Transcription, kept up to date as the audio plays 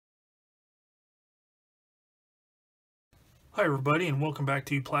Hi everybody, and welcome back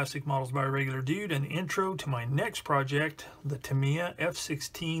to Plastic Models by a Regular Dude, and the intro to my next project, the Tamiya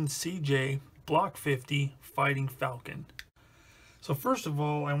F-16CJ Block 50 Fighting Falcon. So first of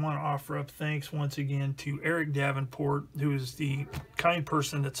all, I want to offer up thanks once again to Eric Davenport, who is the kind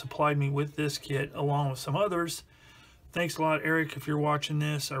person that supplied me with this kit along with some others. Thanks a lot, Eric, if you're watching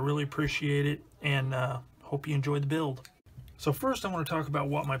this. I really appreciate it, and hope you enjoyed the build. So first I want to talk about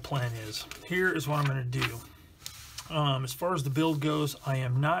what my plan is. Here is what I'm going to do. As far as the build goes, I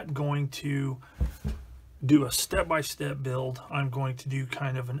am not going to do a step-by-step build. I'm going to do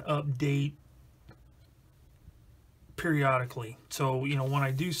kind of an update periodically. So, you know, when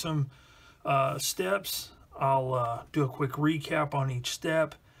I do some steps, I'll do a quick recap on each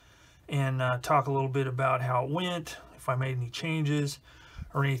step and talk a little bit about how it went, if I made any changes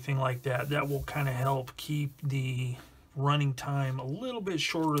or anything like that. That will kind of help keep the running time a little bit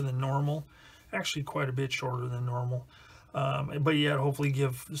shorter than normal. Actually quite a bit shorter than normal, but yet hopefully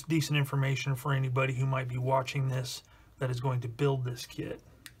give decent information for anybody who might be watching this that is going to build this kit.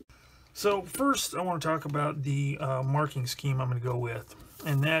 So first I want to talk about the marking scheme I'm going to go with,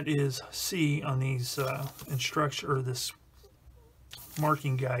 and that is C on these instruction, or this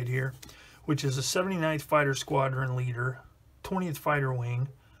marking guide here, which is a 79th Fighter Squadron Leader, 20th Fighter Wing,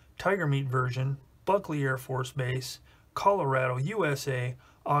 Tiger Meat version, Buckley Air Force Base, Colorado, USA,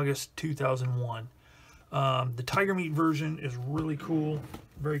 August 2001. The Tiger Meat version is really cool,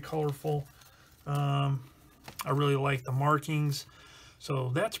 very colorful. I really like the markings,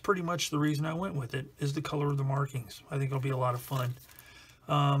 so that's pretty much the reason I went with it, is the color of the markings. I think it'll be a lot of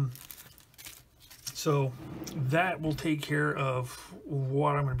fun. So that will take care of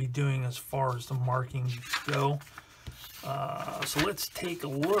what I'm going to be doing as far as the markings go. So let's take a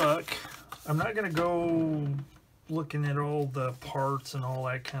look. I'm not going to go looking at all the parts and all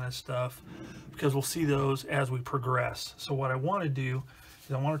that kind of stuff, because we'll see those as we progress. So what I want to do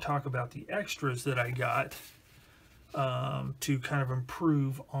is I want to talk about the extras that I got to kind of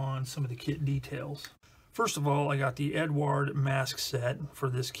improve on some of the kit details. First of all, I got the Edward mask set for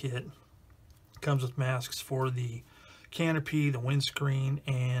this kit. It comes with masks for the canopy, the windscreen,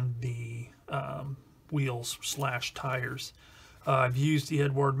 and the wheels / tires. I've used the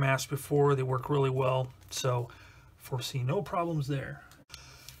Edward mask before. They work really well, so foresee no problems there.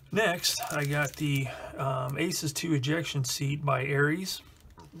 Next, I got the Aces 2 ejection seat by Aries,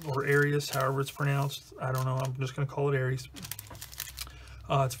 or Arius, however it's pronounced. I don't know, I'm just going to call it Aries.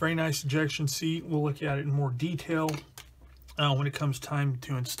 It's a very nice ejection seat. We'll look at it in more detail when it comes time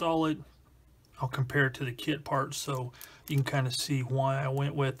to install it. I'll compare it to the kit parts so you can kind of see why I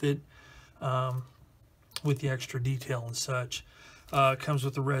went with it, with the extra detail and such. It comes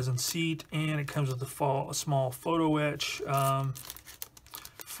with a resin seat, and it comes with a small photo etch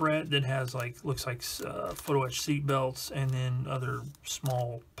fret that has looks like photo etch seat belts, and then other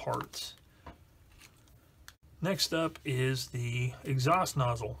small parts. Next up is the exhaust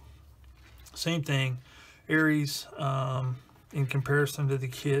nozzle. Same thing, Aries. In comparison to the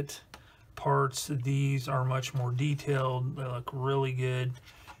kit parts, these are much more detailed. They look really good.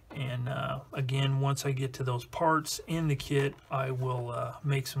 And again, once I get to those parts in the kit, I will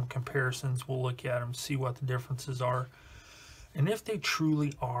make some comparisons. We'll look at them, see what the differences are, and if they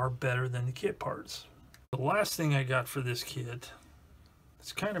truly are better than the kit parts. The last thing I got for this kit,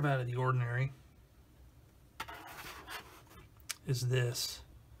 it's kind of out of the ordinary, is this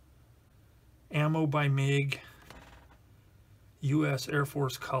Ammo by MiG, U.S. Air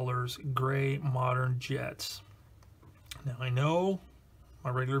Force colors, gray modern jets. Now I know my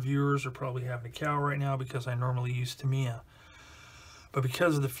regular viewers are probably having a cow right now because I normally use Tamiya. But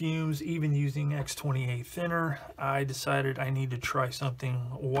because of the fumes, even using X28 thinner, I decided I need to try something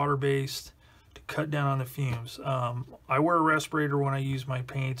water-based to cut down on the fumes. I wear a respirator when I use my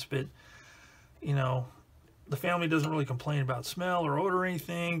paints, but, you know, the family doesn't really complain about smell or odor or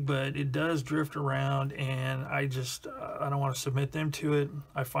anything, but it does drift around, and I don't want to submit them to it.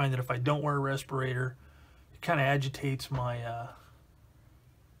 I find that if I don't wear a respirator, it kind of agitates my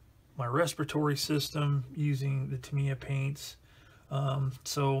my respiratory system using the Tamiya paints.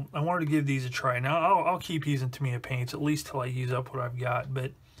 So I wanted to give these a try. Now I'll keep using Tamiya paints at least till I use up what I've got,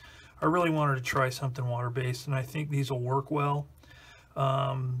 but I really wanted to try something water-based, and I think these will work well.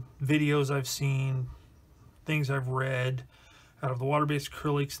 Videos I've seen, things I've read, out of the water-based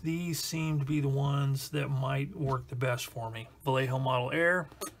acrylics, these seem to be the ones that might work the best for me. Vallejo Model Air,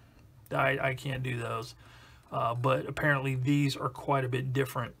 I can't do those. But apparently these are quite a bit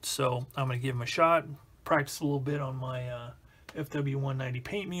different, so I'm going to give them a shot, practice a little bit on my FW190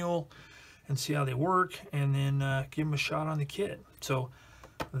 paint mule, and see how they work, and then give them a shot on the kit. So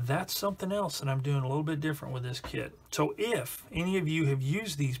that's something else that I'm doing a little bit different with this kit. So if any of you have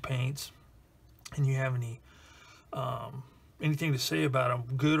used these paints and you have any anything to say about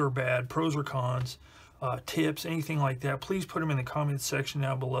them, good or bad, pros or cons, tips, anything like that, please put them in the comments section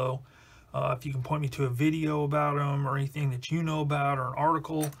down below. If you can point me to a video about them or anything that you know about, or an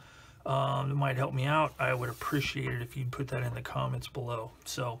article that might help me out, I would appreciate it if you'd put that in the comments below.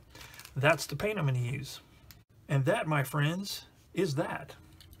 So that's the paint I'm going to use. And that, my friends, is that.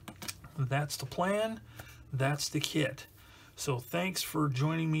 That's the plan. That's the kit. So thanks for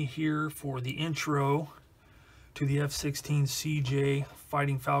joining me here for the intro to the F-16CJ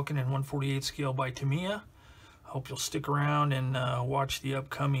Fighting Falcon in 1/48 scale by Tamiya. Hope you'll stick around and watch the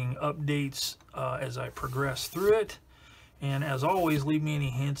upcoming updates as I progress through it. And as always, leave me any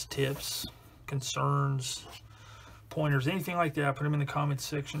hints, tips, concerns, pointers, anything like that. Put them in the comments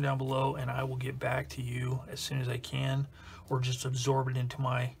section down below, and I will get back to you as soon as I can, or just absorb it into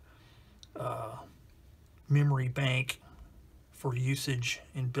my memory bank for usage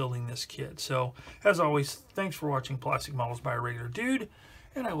in building this kit. So, as always, thanks for watching Plastic Models by a Regular Dude,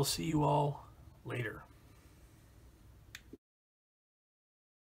 and I will see you all later.